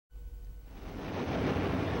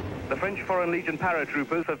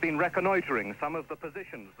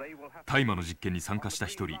大麻の実験に参加した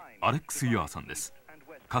一人、アレックス・ユアーさんです。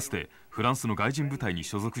かつてフランスの外人部隊に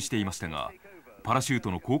所属していましたが、パラシュート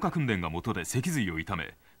の降下訓練が元で脊髄を痛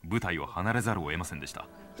め、部隊を離れざるを得ませんでした。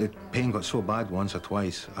The pain got so bad once or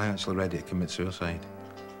twice, I actually ready to commit suicide.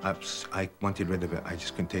 I wanted rid of it. I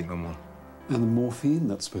just couldn't take no more. And the morphine,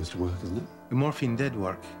 that's supposed to work, isn't it? The morphine did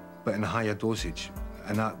work, but in a higher dosage.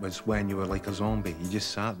 And that was when you were like a zombie. You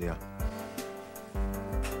just sat there.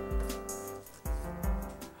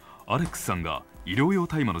 アレックスさんが医療用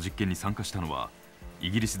大麻の実験に参加したのは、イ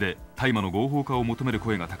ギリスで大麻の合法化を求める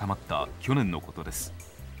声が高まった去年のことです。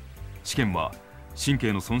試験は神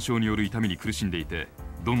経の損傷による痛みに苦しんでいて、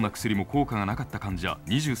どんな薬も効果がなかった患者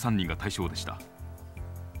23人が対象でした。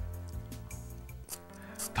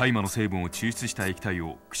大麻の成分を抽出した液体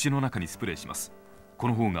を口の中にスプレーします。こ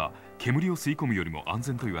の方が煙を吸い込むよりも安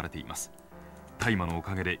全と言われています。大麻のお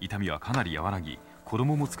かげで痛みはかなり和らぎ、子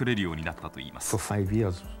供も作れるようになったといいます。For 5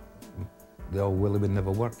 years, the old Willie would never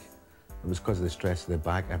work. It was because of the stress of the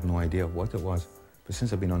back. I have no idea what it was. But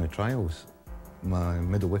since I've been on the trials, my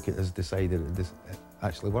middle wicket has decided it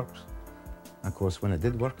actually works. And of course, when it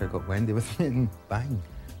did work, I got Wendy with me and bang,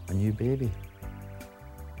 a new baby.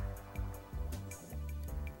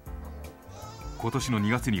 今年の2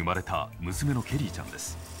月に生まれた娘のケリーちゃんで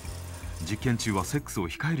す。実験中はセックスを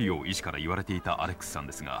控えるよう医師から言われていたアレックスさん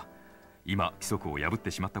ですが、今規則を破って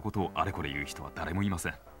しまったことをあれこれ言う人は誰もいませ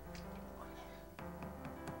ん。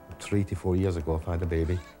3 to 4 years ago, if I had a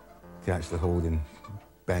baby, to actually hold and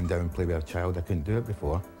bend down and play with a child, I couldn't do it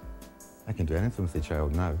before. I can do anything with the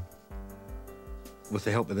child now. With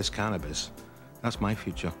the help of this cannabis, that's my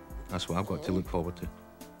future. That's what I've got to look forward to.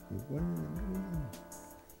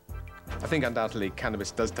 I think undoubtedly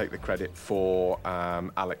cannabis does take the credit for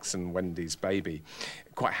Alex and Wendy's baby.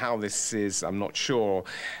 Quite how this is, I'm not sure.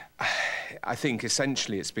 I think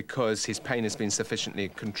essentially it's because his pain has been sufficiently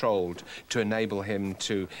controlled to enable him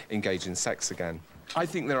to engage in sex again. I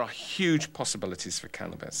think there are huge possibilities for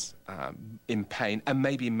cannabis in pain and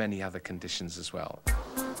maybe in many other conditions as well.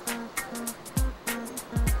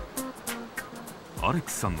 アレッ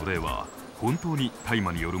クスさんの例は本当に大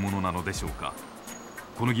麻によるものなのでしょうか。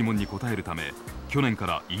この疑問に答えるため、去年か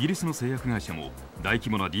らイギリスの製薬会社も大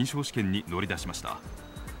規模な臨床試験に乗り出しました。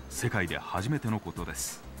世界で初めてのことで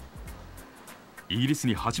す。イギリス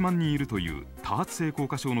に8万人いるという多発性硬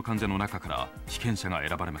化症の患者の中から被験者が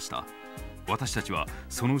選ばれました。私たちは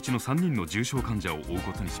そのうちの3人の重症患者を追う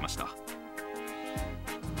ことにしました。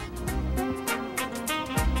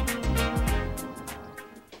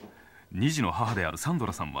2児の母であるサンド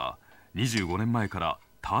ラさんは25年前から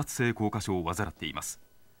多発性硬化症を患っています。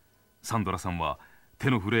サンドラさんは手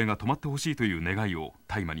の震えが止まってほしいという願いを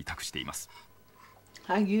大麻に託しています。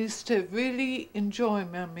I used to really enjoy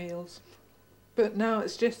my meals, but now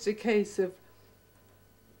it's just a case of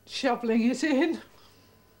shoveling it in.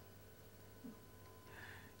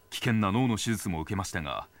 危険な脳の手術も受けました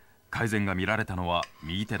が、改善が見られたのは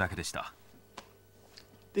右手だけでした。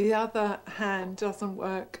The other hand doesn't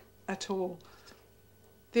work at all.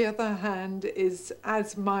 The other hand is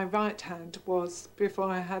as my right hand was before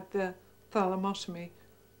I had the thalamotomy.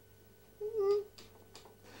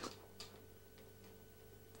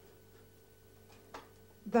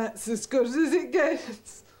 That's as good as it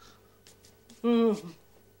gets.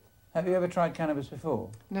 Have you ever tried cannabis before?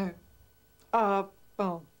 No.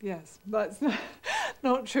 Well, yes, that's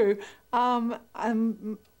not true.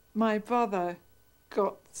 My brother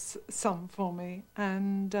got some for me,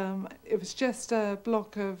 and it was just a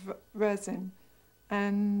block of resin,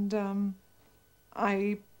 and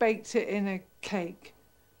I baked it in a cake,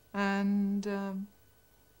 and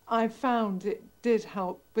I found it did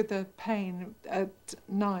help with the pain at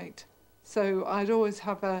night. So I'd always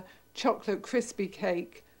have a chocolate crispy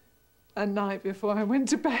cake at night before I went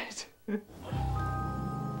to bed.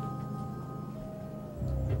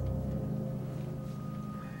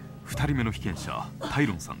 2人目の被験者、タイ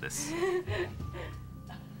ロンさんです。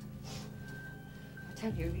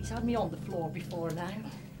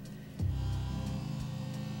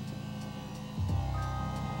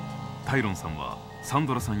タイロンさんはサン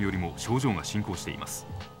ドラさんよりも症状が進行しています。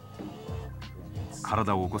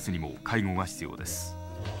体を起こすにも介護が必要です。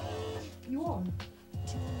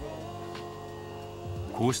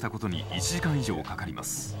こうしたことに1時間以上かかりま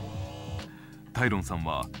す。タイロンさん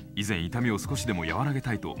は以前痛みを少しでも和らげ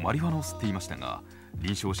たいとマリファナを吸っていましたが、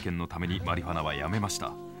臨床試験のためにマリファナはやめまし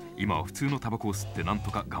た。今は普通のタバコを吸ってなん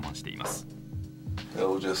とか我慢しています。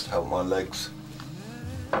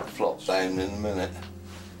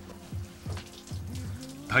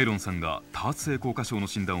タイロンさんが多発性硬化症の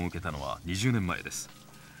診断を受けたのは20年前です。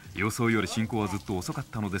予想より進行はずっと遅かっ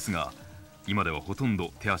たのですが、今ではほとん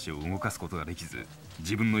ど手足を動かすことができず、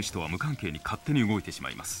自分の意思とは無関係に勝手に動いてし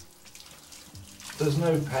まいます。There's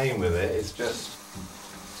no pain with it, it's just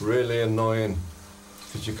really annoying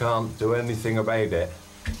because you can't do anything about it.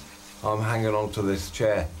 I'm hanging on to this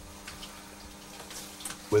chair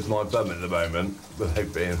with my bum at the moment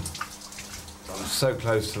without being so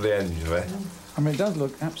close to the end of it. I mean, it does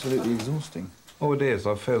look absolutely exhausting. Oh, it is.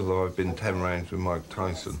 I feel as though I've been 10 rounds with Mike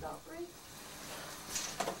Tyson.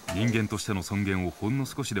 人間としての尊厳をほんの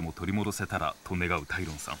少しでも取り戻せたらと願うタイ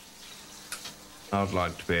ロンさん。I'd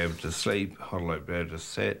like to be able to sleep. I'd like to be able to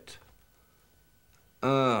sit.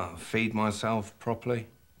 Feed myself properly.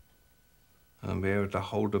 And be able to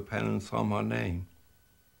hold a pen and sign my name.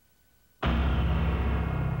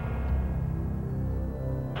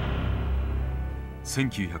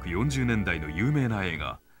 1940年代の有名な映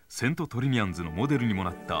画「セント・トリニアンズ」のモデルにも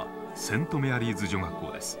なったセント・メアリーズ女学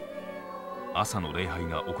校です。朝の礼拝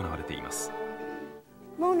が行われています。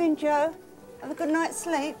 Morning, Joe. Have a good night's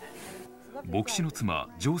sleep. 牧師の妻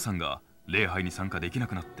ジョーさんが礼拝に参加できな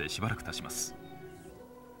くなってしばらく経ちます。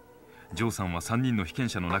ジョーさんは3人の被験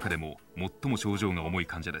者の中でも最も症状が重い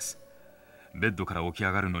患者です。ベッドから起き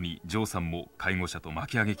上がるのにジョーさんも介護者と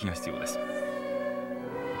巻き上げ機が必要です。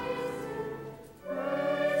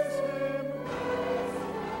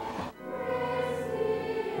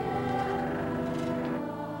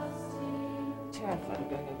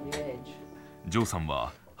ジョーさん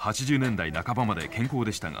は80年代半ばまで健康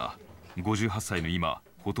でしたが、58歳の今、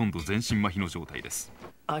ほとんど全身麻痺の状態です。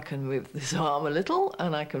I can move this arm a little,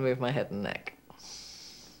 and I can move my head and neck.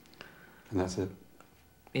 And that's it?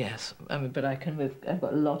 Yes, I mean, but I can move. I've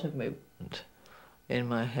got a lot of movement in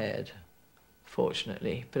my head,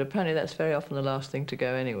 fortunately. But apparently, that's very often the last thing to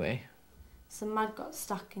go anyway. Some mud got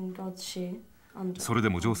stuck in God's shoe. それで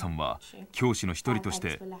もジョーさんは教師の一人とし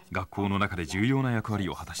て学校の中で重要な役割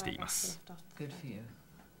を果たしています。Good for you.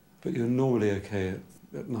 But you're normally okay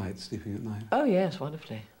at night, sleeping at night? Oh yes,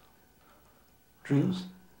 wonderfully. Dreams?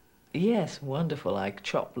 Yes, wonderful. I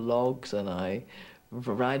chop logs and I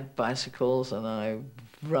ride bicycles and I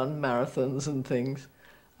run marathons and things.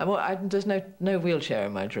 There's no wheelchair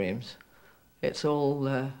in my dreams. It's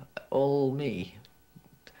all me.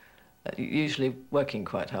 Usually working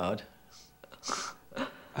quite hard.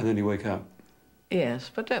 And then you wake up?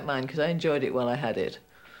 Yes, but don't mind because I enjoyed it while I had it.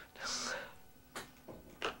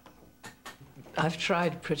 I've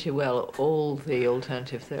tried pretty well all the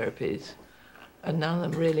alternative therapies, and none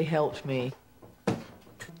of them really helped me.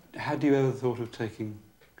 Had you ever thought of taking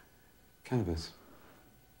cannabis?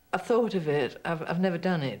 I thought of it. I've never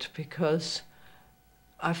done it because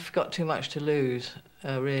I've got too much to lose,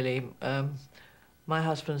 really. My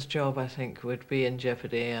husband's job, I think, would be in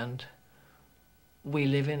jeopardy, and we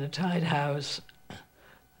live in a tied house,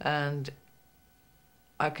 and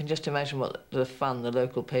I can just imagine what the fun the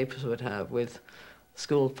local papers would have with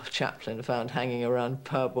school chaplain found hanging around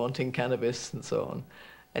pub wanting cannabis and so on.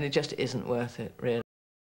 And it just isn't worth it, really.